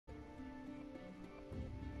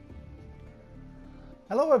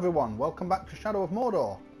Hello everyone, welcome back to Shadow of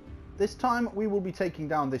Mordor. This time we will be taking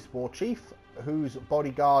down this Warchief, whose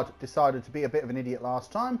bodyguard decided to be a bit of an idiot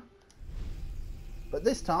last time. But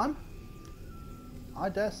this time, I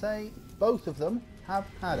dare say, both of them have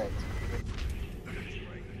had it.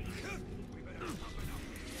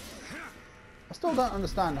 I still don't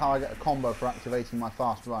understand how I get a combo for activating my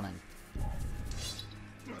fast running.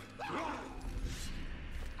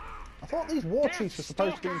 I thought these Warchiefs were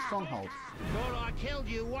supposed to be in strongholds. Thought I killed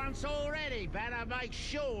you once already. Better make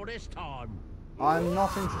sure this time. I'm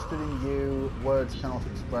not interested in you. Words cannot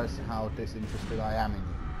express how disinterested I am in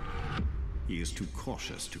you. He is too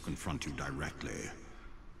cautious to confront you directly.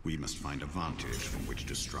 We must find a vantage from which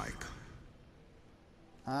to strike.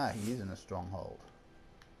 Ah, he is in a stronghold.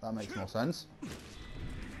 That makes more sense.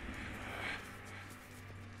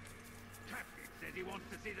 Captain says he wants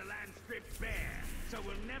to see the land stripped bare, so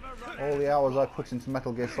we'll never run. All the hours I put into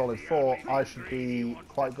Metal Gear Solid 4, I should be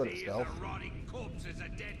quite good at stealth. Rotting corpses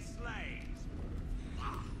of dead slaves.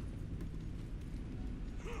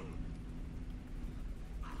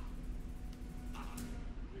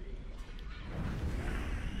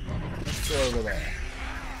 Let's go over there.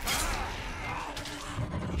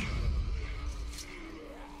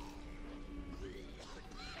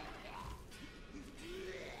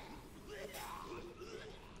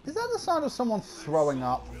 Is that the sound of someone throwing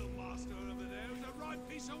up? Master over there was a right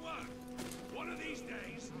piece of work. One of these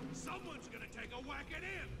days, someone's gonna take a whack at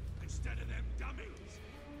him instead of them dummies.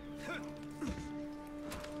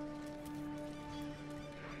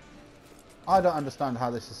 I don't understand how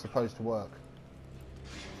this is supposed to work.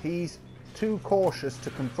 He's too cautious to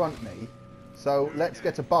confront me, so let's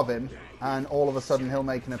get above him and all of a sudden he'll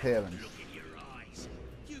make an appearance. Look in your eyes.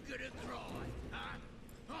 You gonna cry, huh?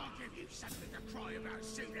 I'll give you something to cry about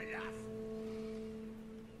soon enough.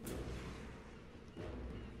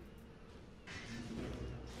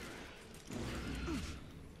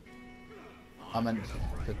 I meant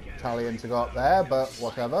for Talion to go up there, but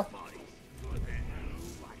whatever.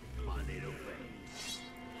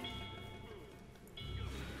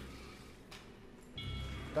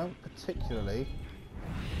 Don't particularly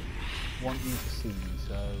want you to see me,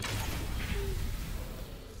 so...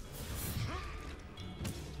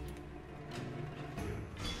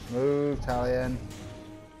 Move, Talion.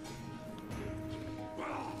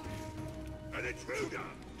 An intruder!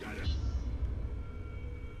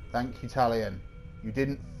 Thank you, Talion. You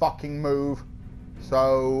didn't fucking move,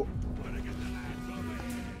 so...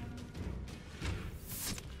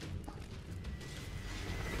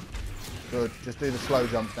 Good, just do the slow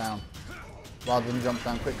jump down, rather than jump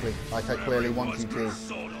down quickly, like I clearly want you to.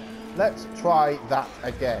 Let's try that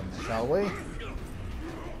again, shall we?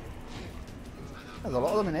 There's a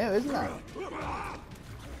lot of them in here, isn't there?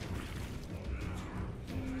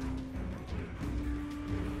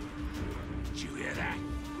 Did you hear that?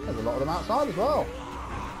 There's a lot of them outside as well.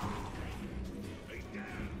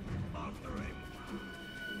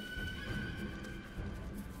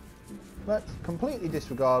 Let's completely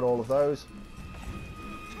disregard all of those,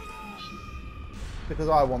 because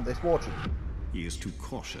I want this Warchief. He is too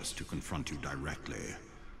cautious to confront you directly.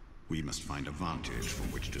 We must find a vantage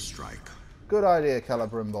from which to strike. Good idea,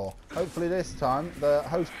 Celebrimbor. Hopefully this time, the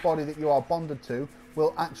host body that you are bonded to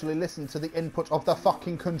will actually listen to the input of the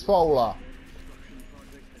fucking controller.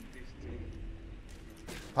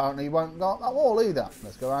 Apparently you won't go up that wall either.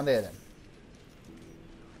 Let's go around here then.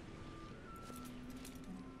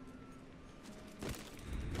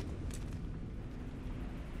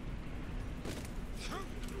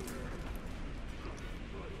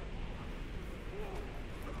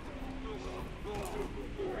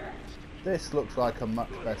 This looks like a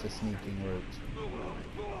much better sneaking route.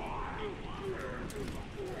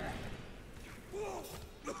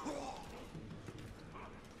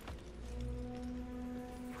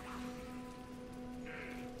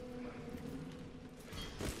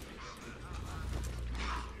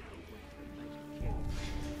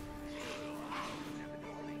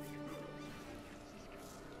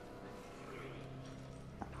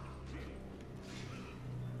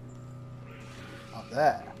 Up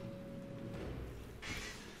there.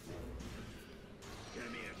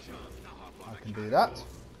 I can do that.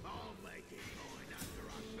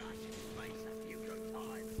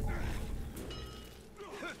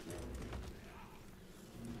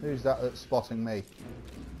 Who's that that's spotting me?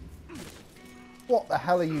 What the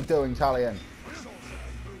hell are you doing, Talion?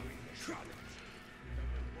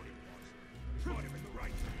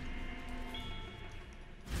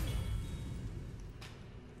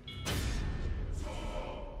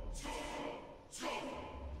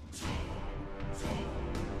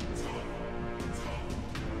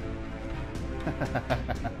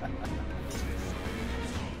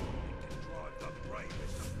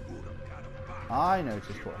 I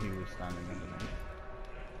noticed what he was standing underneath.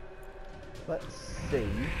 Let's see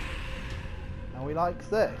how he likes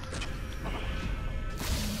this.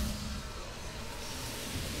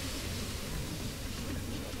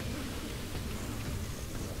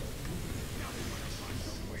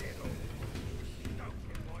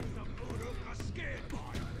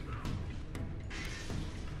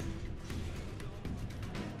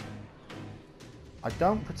 I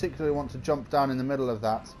don't particularly want to jump down in the middle of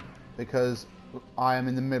that because I am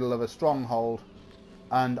in the middle of a stronghold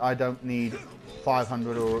and I don't need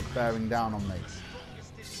 500 Uruk bearing down on me.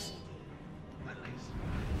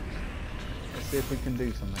 Let's see if we can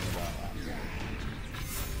do something about that.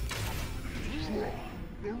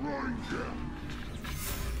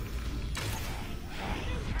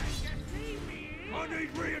 I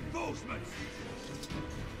need reinforcements.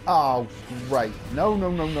 Oh, great. No, no,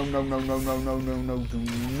 no, no, no, no, no, no, no, no, no. Do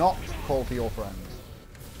not call for your friends.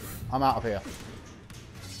 I'm out of here.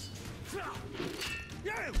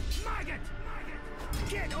 You, maggot!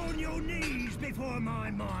 Get on your knees before my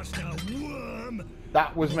master, worm!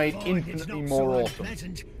 That was made infinitely more awesome.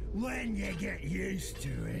 When you get used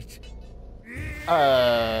to it.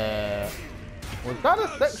 Was that a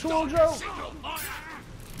sexual joke?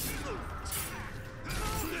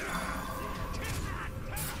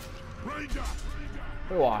 Ranger!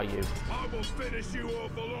 Who are you? I will finish you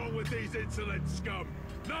off along with these insolent scum.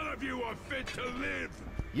 None of you are fit to live.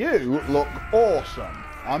 You look awesome.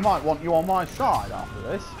 I might want you on my side after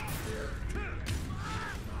this.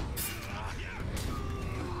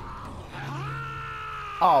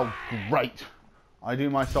 Oh, great. I do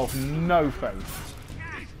myself no favours.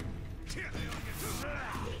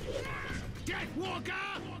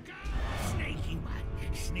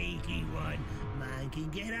 Sneaky one. Man can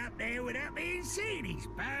get up there without being seen. He's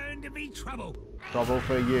bound to be trouble. Trouble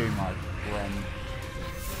for you, my friend.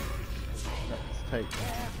 Let's take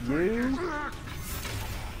you.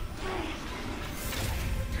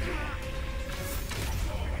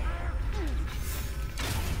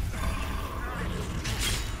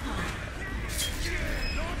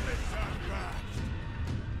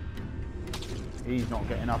 He's not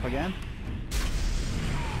getting up again.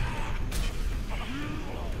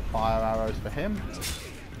 Fire arrows for him.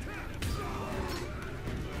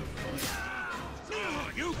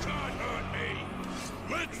 You can't hurt me.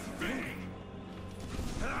 Let's finish.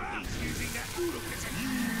 He's using that Uruk as a...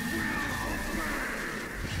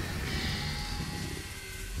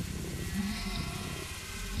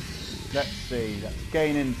 Let's see. Let's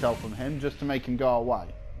gain intel from him just to make him go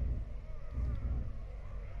away.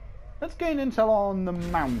 Let's gain intel on the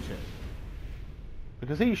mountain.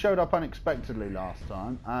 Because he showed up unexpectedly last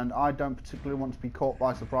time, and I don't particularly want to be caught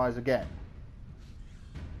by surprise again.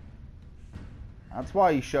 That's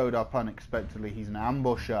why he showed up unexpectedly. He's an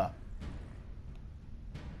ambusher.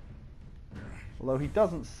 Although he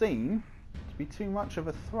doesn't seem to be too much of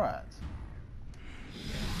a threat.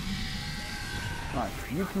 Right,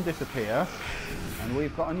 you can disappear, and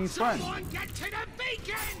we've got a new friend. Someone get to the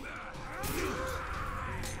beacon!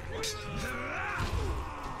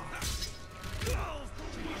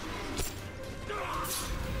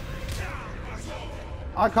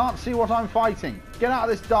 I can't see what I'm fighting. Get out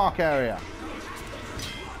of this dark area.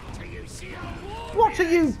 What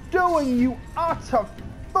are you doing, you utter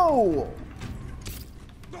fool?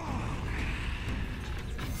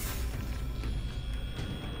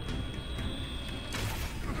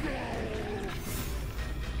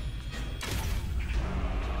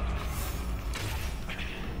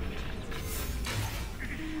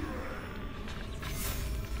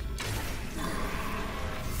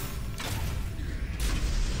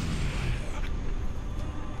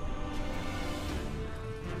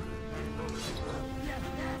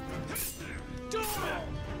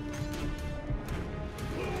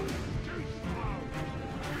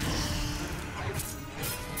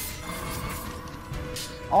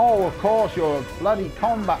 Oh, of course, you're a bloody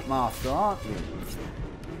combat master, aren't you?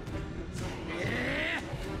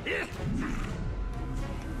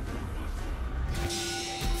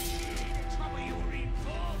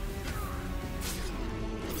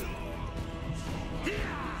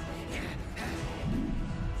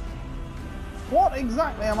 What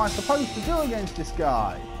exactly am I supposed to do against this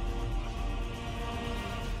guy?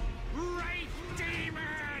 Great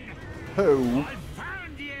demon! Who? I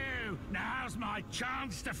found you! Now's my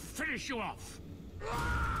chance to finish you off!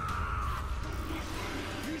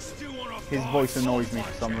 You still want to His voice annoys me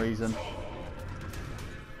for some reason.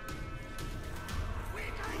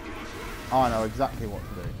 I know exactly what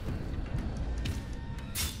to do.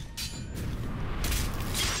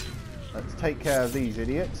 Let's take care of these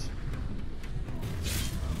idiots.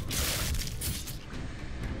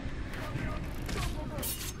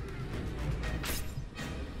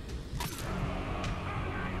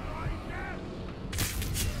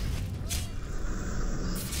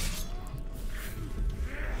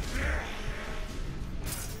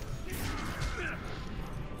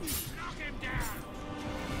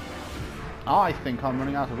 I think I'm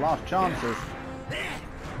running out of last chances.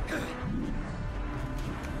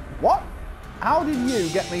 What? How did you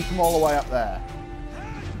get me from all the way up there?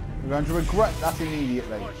 You're going to regret that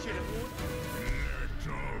immediately.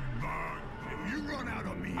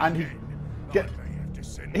 And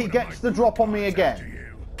he gets the drop on me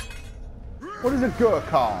again. What is a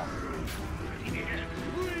Gurkha?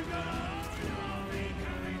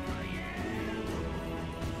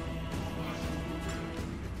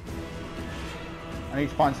 I need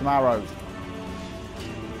to find some arrows.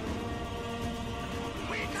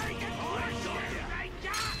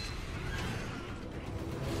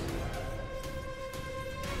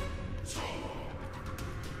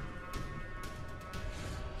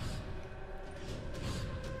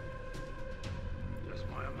 Just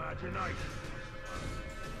my imagination.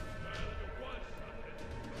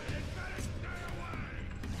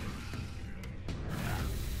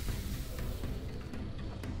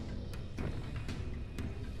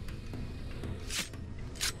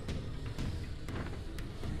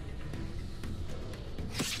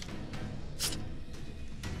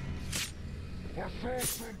 I saw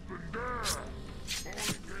something there!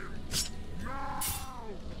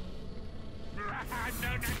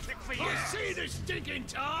 No trick for you! I see the stinking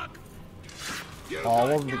talk! Oh,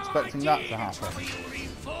 I wasn't expecting that to happen.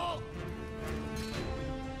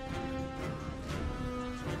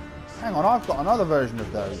 Hang on, I've got another version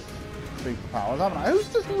of those superpowers, haven't I?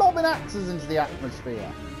 Who's just lobbing axes into the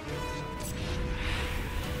atmosphere?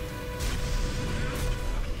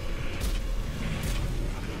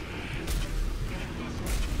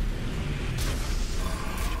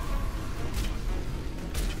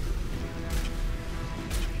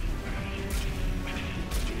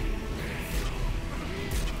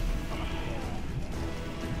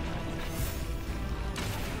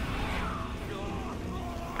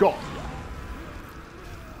 Got ya.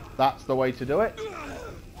 That's the way to do it.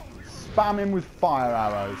 Spam him with fire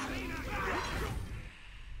arrows.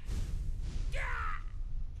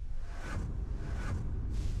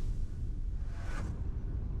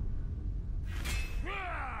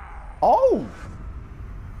 Oh!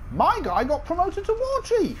 My guy got promoted to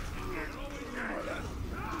Warchief.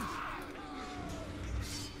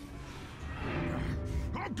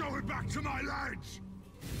 I'm going back to my lads!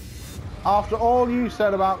 After all you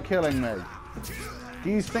said about killing me,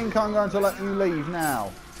 do you think I'm going to let you leave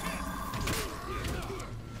now?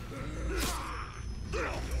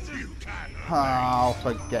 I'll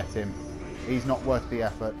forget him. He's not worth the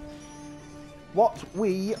effort. What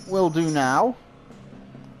we will do now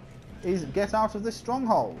is get out of this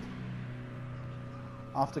stronghold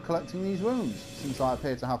after collecting these runes, since I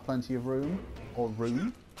appear to have plenty of room, or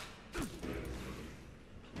room.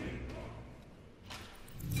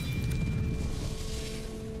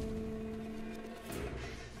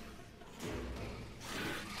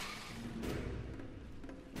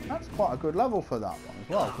 That's quite a good level for that one as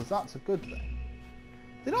well, because that's a good thing.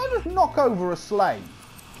 Did I just knock over a slave?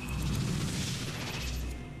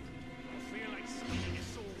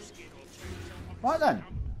 Right then.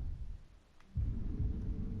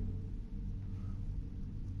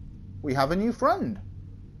 We have a new friend.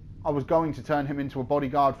 I was going to turn him into a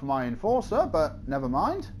bodyguard for my enforcer, but never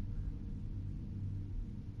mind.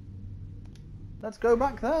 Let's go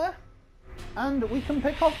back there, and we can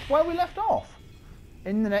pick up where we left off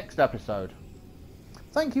in the next episode.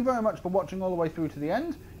 Thank you very much for watching all the way through to the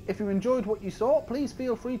end. If you enjoyed what you saw, please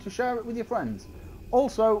feel free to share it with your friends.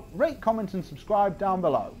 Also, rate, comment and subscribe down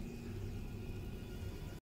below.